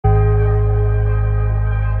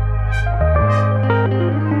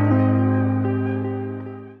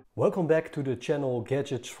Welcome back to the channel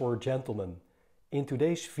Gadgets for Gentlemen. In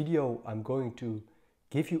today's video I'm going to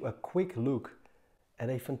give you a quick look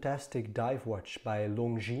at a fantastic dive watch by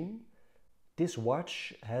Longines. This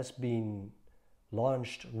watch has been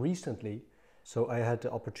launched recently, so I had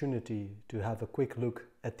the opportunity to have a quick look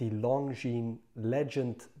at the Longines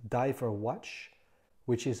Legend Diver watch,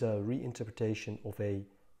 which is a reinterpretation of a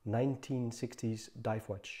 1960s dive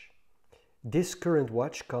watch. This current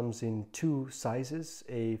watch comes in two sizes,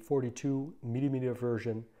 a 42mm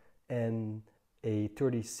version and a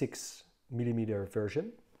 36mm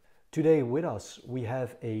version. Today with us we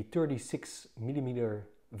have a 36mm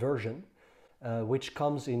version which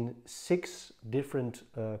comes in 6 different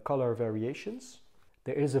color variations.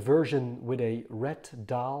 There is a version with a red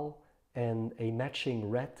dial and a matching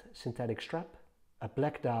red synthetic strap, a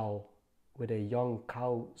black dial with a young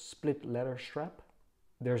cow split leather strap.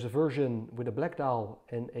 There's a version with a black dial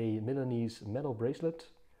and a Milanese metal bracelet.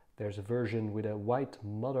 There's a version with a white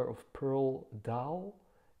mother of pearl dial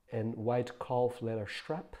and white calf leather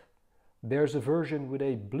strap. There's a version with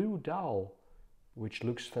a blue dial, which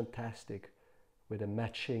looks fantastic, with a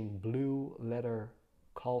matching blue leather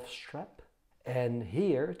calf strap. And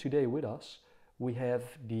here today with us we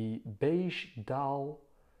have the beige dial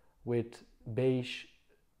with beige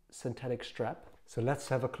synthetic strap. So let's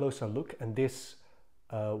have a closer look, and this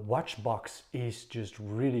watch box is just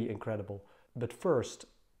really incredible. But first,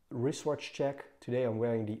 wristwatch check. Today I'm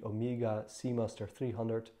wearing the Omega Seamaster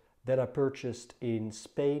 300 that I purchased in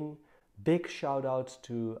Spain. Big shout out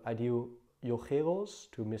to Adil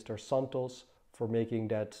Yojeros, to Mr. Santos, for making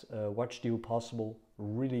that watch deal possible.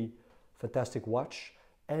 Really fantastic watch.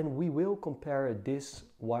 And we will compare this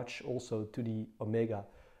watch also to the Omega,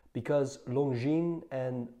 because Longines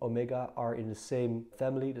and Omega are in the same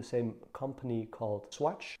family, the same company called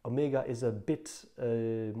Swatch. Omega is a bit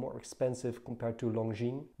more expensive compared to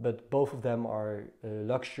Longines, but both of them are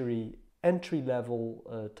luxury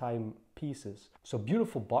entry-level timepieces. So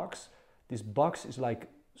beautiful box. This box is like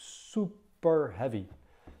super heavy.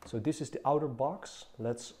 So this is the outer box.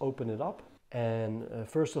 Let's open it up. And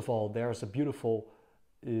first of all, there's a beautiful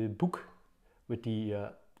book with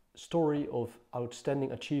the story of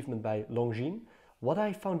outstanding achievement by Longines. What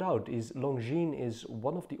I found out is Longines is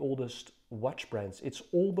one of the oldest watch brands. It's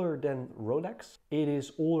older than Rolex. It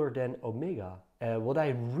is older than Omega. What I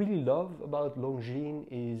really love about Longines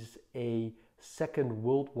is a Second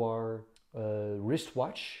World War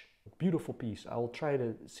wristwatch. Beautiful piece. I'll try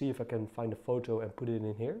to see if I can find a photo and put it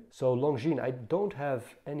in here. So Longines, I don't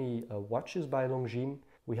have any watches by Longines.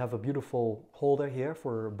 We have a beautiful holder here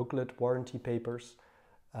for booklet warranty papers.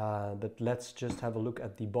 But let's just have a look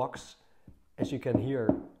at the box. As you can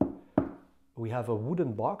hear, we have a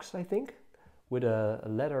wooden box, I think, with a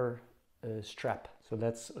leather strap. So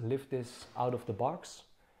let's lift this out of the box.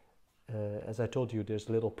 As I told you, there's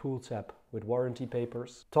a little pull tab with warranty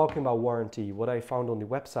papers. Talking about warranty, what I found on the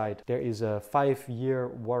website, there is a 5-year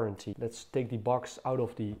warranty. Let's take the box out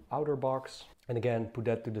of the outer box and again put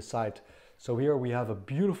that to the side. So here we have a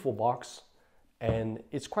beautiful box. And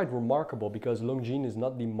it's quite remarkable because Longines is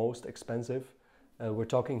not the most expensive. We're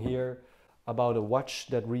talking here about a watch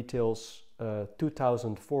that retails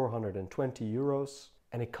 2,420 euros,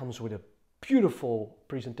 and it comes with a beautiful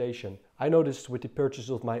presentation. I noticed with the purchase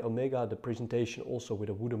of my Omega, the presentation also with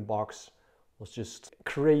a wooden box was just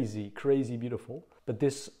crazy beautiful. But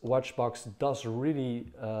this watch box does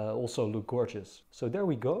really also look gorgeous. So there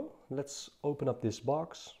we go. Let's open up this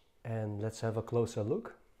box and let's have a closer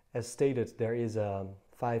look. As stated, there is a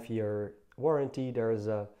 5-year warranty, there is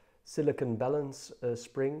a silicon balance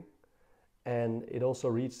spring, and it also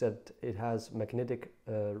reads that it has magnetic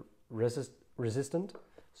resistant.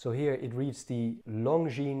 So here it reads the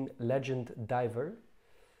Longines Legend Diver,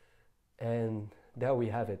 and there we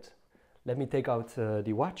have it. Let me take out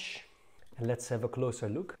the watch and let's have a closer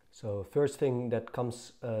look. So first thing that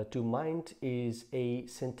comes to mind is a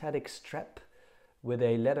synthetic strap with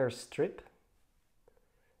a leather strip.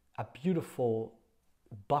 A beautiful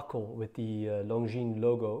buckle with the Longines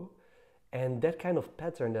logo, and that kind of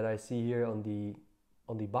pattern that I see here on the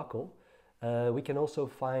buckle we can also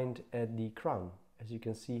find at the crown. As you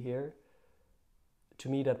can see here, to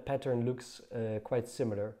me that pattern looks quite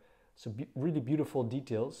similar. So really beautiful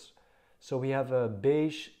details. So we have a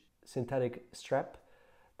beige synthetic strap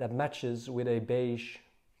that matches with a beige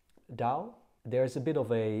dial. There's a bit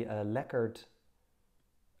of a lacquered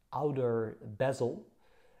outer bezel.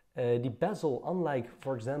 The bezel, unlike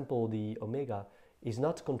for example the Omega, is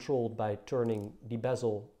not controlled by turning the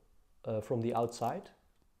bezel from the outside,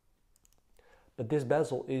 but this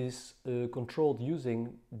bezel is controlled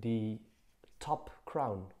using the top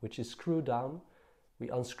crown, which is screwed down We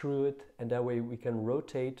unscrew it, and that way we can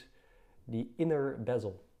rotate the inner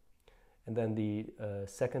bezel. And then the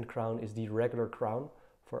second crown is the regular crown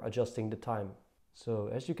for adjusting the time. So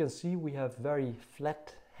as you can see, we have very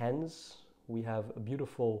flat hands. We have a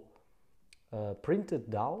beautiful printed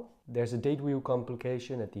dial. There's a date wheel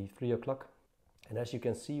complication at the 3 o'clock. And as you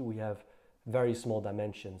can see, we have very small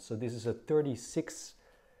dimensions. So this is a 36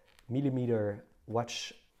 millimeter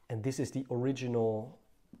watch, and this is the original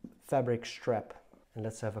fabric strap. And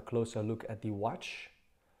let's have a closer look at the watch.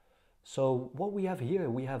 So what we have here,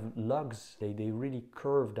 we have lugs. They really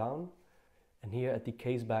curve down. And here at the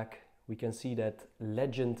case back, we can see that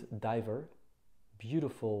Legend Diver.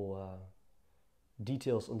 Beautiful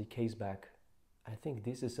details on the case back. I think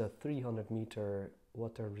this is a 300 meter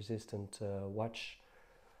water resistant watch.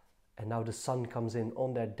 And now the sun comes in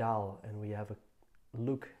on that dial, and we have a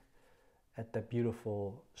look at that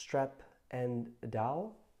beautiful strap and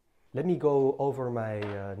dial. Let me go over my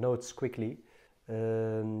notes quickly.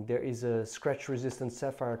 There is a scratch resistant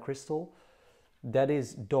sapphire crystal that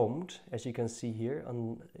is domed, as you can see here.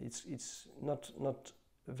 It's not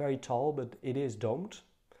very tall, but it is domed.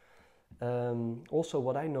 Also,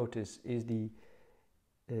 what I notice is the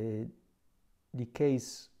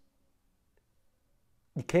case.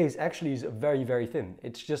 The case actually is very, very thin.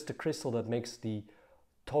 It's just the crystal that makes the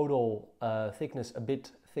total thickness a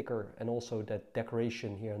bit thicker, and also that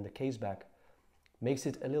decoration here on the case back makes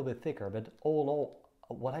it a little bit thicker. But all in all,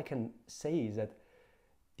 what I can say is that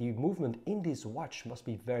the movement in this watch must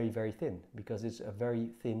be very, very thin, because it's a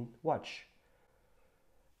very thin watch.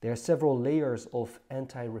 There are several layers of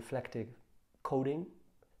anti-reflective coating.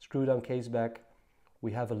 Screw down case back.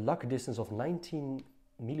 We have a lug distance of 19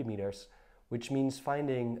 millimeters, which means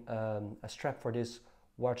finding a strap for this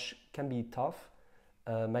watch can be tough.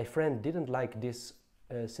 My friend didn't like this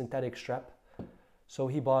synthetic strap, so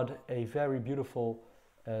he bought a very beautiful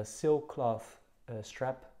sailcloth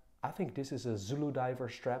strap. I think this is a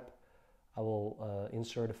Zuludiver strap. I will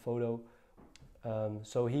insert a photo.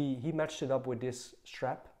 So he matched it up with this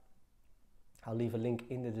strap. I'll leave a link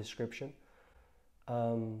in the description.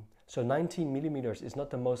 So 19 millimeters is not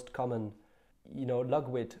the most common, lug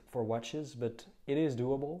width for watches, but it is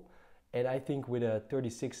doable. And I think with a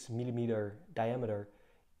 36 millimeter diameter,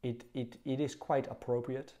 it is quite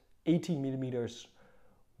appropriate. 18 millimeters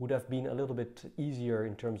would have been a little bit easier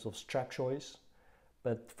in terms of strap choice.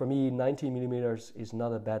 But for me, 19 millimeters is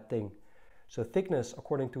not a bad thing. So thickness,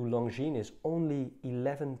 according to Longines, is only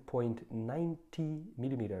 11.90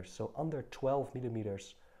 millimeters. So under 12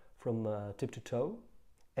 millimeters from tip to toe.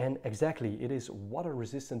 And exactly, it is water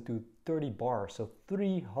resistant to 30 bar. So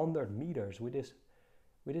 300 meters with this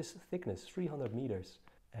thickness, 300 meters.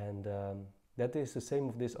 And that is the same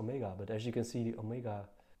with this Omega. But as you can see, the Omega,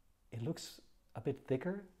 it looks a bit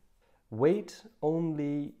thicker. Weight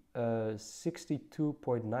only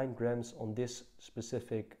 62.9 grams on this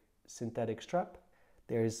specific synthetic strap.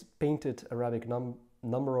 There is painted Arabic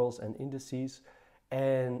numerals and indices.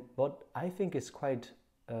 And what I think is quite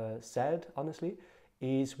sad, honestly,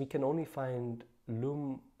 is we can only find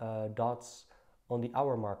lume dots on the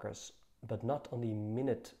hour markers, but not on the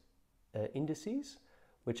minute indices,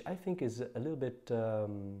 which I think is a little bit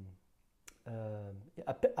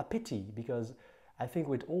a pity, because I think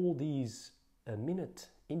with all these minute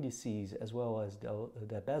indices as well as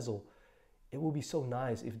the bezel, it would be so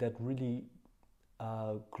nice if that really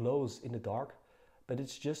glows in the dark. But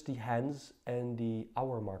it's just the hands and the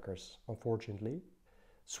hour markers, unfortunately.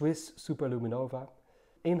 Swiss Superluminova.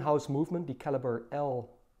 In-house movement, the caliber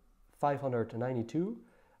L3.374.4.30.2.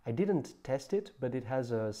 I didn't test it, but it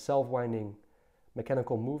has a self-winding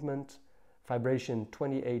mechanical movement, vibration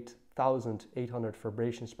 28,800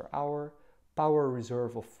 vibrations per hour, power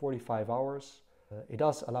reserve of 45 hours. It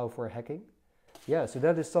does allow for hacking. Yeah, so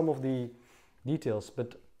that is some of the details,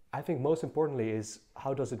 but I think most importantly is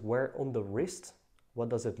how does it wear on the wrist? What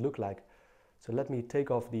does it look like? So let me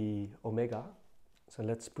take off the Omega. So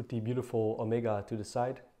let's put the beautiful Omega to the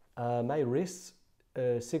side. My wrist,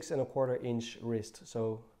 6¼ inch wrist.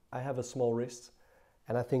 So I have a small wrist,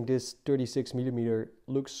 and I think this 36 millimeter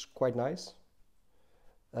looks quite nice.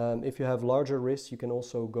 If you have larger wrists, you can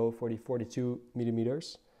also go for the 42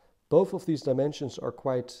 millimeters. Both of these dimensions are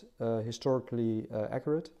quite historically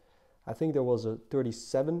accurate. I think there was a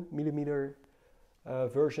 37 millimeter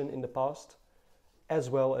version in the past, as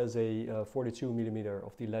well as a 42 millimeter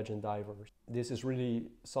of the Legend Diver. This is really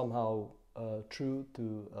somehow true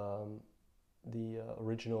to the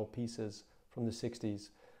original pieces from the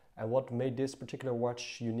 60s. And what made this particular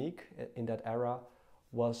watch unique in that era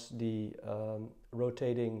was the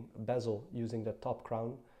rotating bezel using the top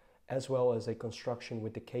crown, as well as a construction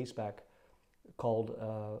with the case back called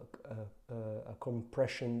a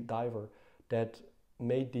compression diver that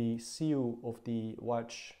made the seal of the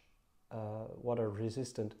watch water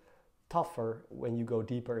resistant, tougher when you go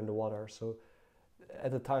deeper in the water. So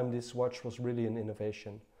at the time this watch was really an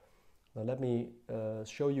innovation. Now let me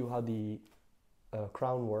show you how the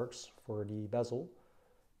crown works for the bezel.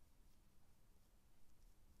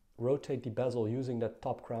 Rotate the bezel using that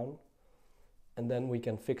top crown, and then we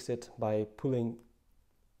can fix it by putting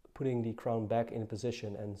the crown back in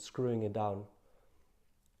position and screwing it down.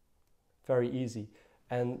 Very easy.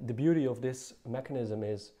 And the beauty of this mechanism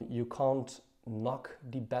is you can't knock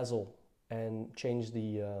the bezel and change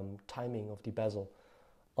the timing of the bezel.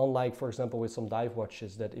 Unlike, for example, with some dive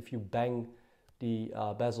watches, that if you bang the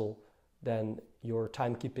bezel, then your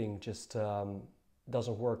timekeeping just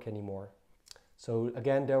doesn't work anymore. So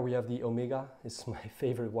again, there we have the Omega. It's my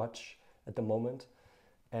favorite watch at the moment.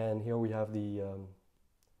 And here we have the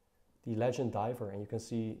Legend Diver, and you can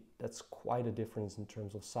see that's quite a difference in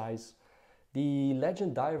terms of size. The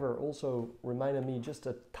Legend Diver also reminded me just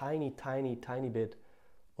a tiny bit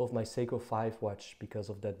of my Seiko 5 watch because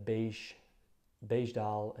of that beige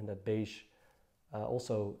dial and that beige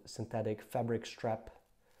also synthetic fabric strap.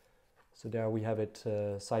 So there we have it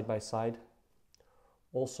side by side.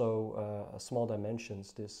 Also small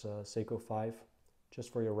dimensions, this Seiko 5,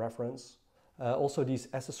 just for your reference. Also these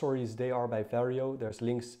accessories, they are by Vario. There's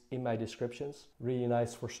links in my descriptions. Really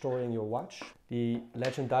nice for storing your watch. The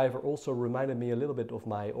Legend Diver also reminded me a little bit of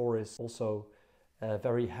my Oris, also a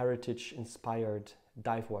very heritage inspired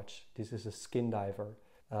dive watch. This is a skin diver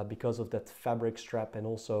because of that fabric strap and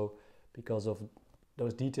also because of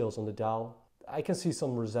those details on the dial. I can see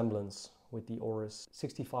some resemblance with the Oris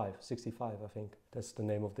 65, I think. That's the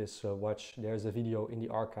name of this watch. There's a video in the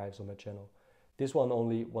archives on my channel. This one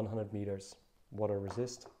only 100 meters, water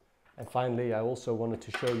resist. And finally, I also wanted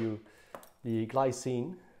to show you the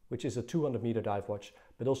Glycine, which is a 200 meter dive watch,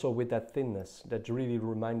 but also with that thinness that really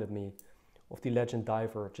reminded me of the Legend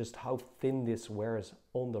Diver, just how thin this wears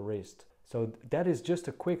on the wrist. So that is just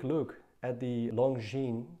a quick look at the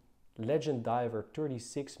Longines Legend Diver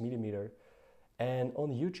 36 millimeter. And on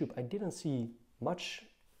YouTube, I didn't see much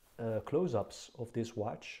close-ups of this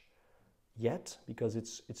watch yet, because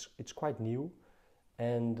it's quite new.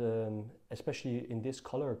 And especially in this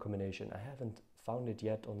color combination, I haven't found it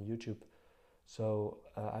yet on YouTube. So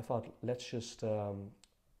I thought, let's just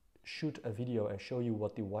shoot a video and show you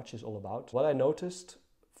what the watch is all about. What I noticed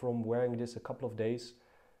from wearing this a couple of days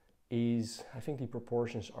is I think the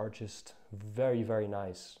proportions are just very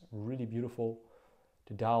nice, really beautiful.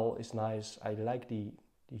 The dial is nice. I like the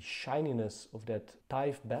shininess of that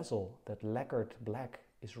dive bezel. That lacquered black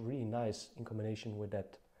is really nice in combination with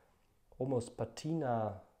that almost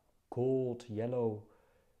patina gold yellow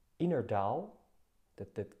inner dial,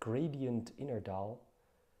 that gradient inner dial.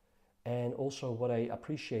 And also what I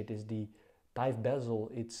appreciate is the dive bezel,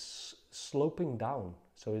 it's sloping down,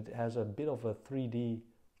 so it has a bit of a 3D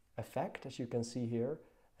effect, as you can see here,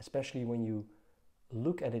 especially when you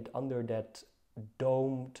look at it under that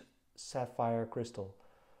domed sapphire crystal.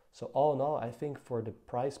 So all in all, I think for the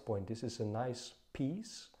price point, this is a nice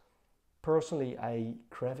piece. Personally, I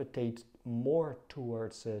gravitate more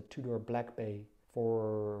towards Tudor Black Bay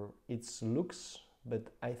for its looks, but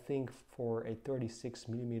I think for a 36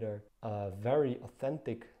 millimeter very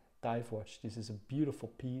authentic dive watch, this is a beautiful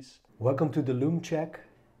piece. Welcome to the loom check,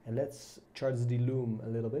 and let's charge the loom a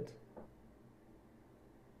little bit.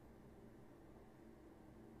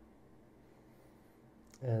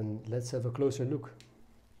 And let's have a closer look.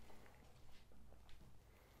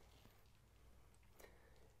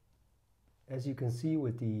 As you can see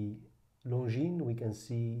with the Longines, we can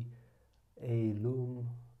see a loom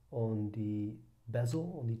on the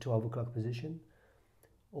bezel, on the 12 o'clock position.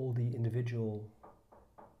 All the individual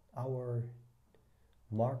hour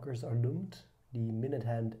markers are loomed, the minute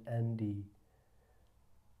hand and the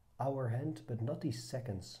hour hand, but not the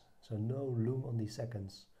seconds. So no loom on the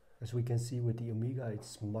seconds. As we can see with the Omega,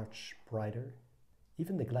 it's much brighter.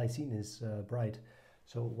 Even the Glycine is bright.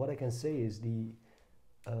 So what I can say is the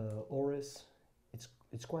Oris,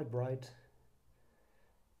 it's quite bright.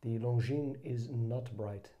 The Longines is not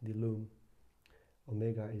bright, the loom.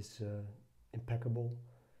 Omega is impeccable.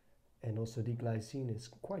 And also the Glycine is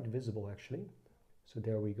quite visible actually. So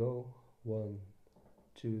there we go, 1,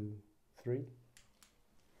 2, 3.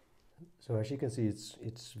 So as you can see,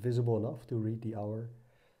 it's visible enough to read the hour.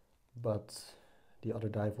 But the other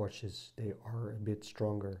dive watches, they are a bit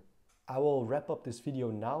stronger. I will wrap up this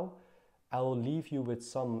video now. I will leave you with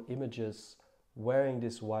some images wearing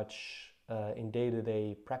this watch in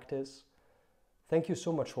day-to-day practice. Thank you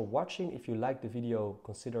so much for watching. If you liked the video,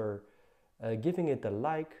 consider giving it a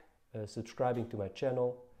like, subscribing to my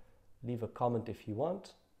channel, leave a comment if you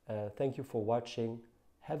want. Thank you for watching.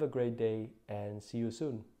 Have a great day and see you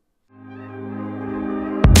soon.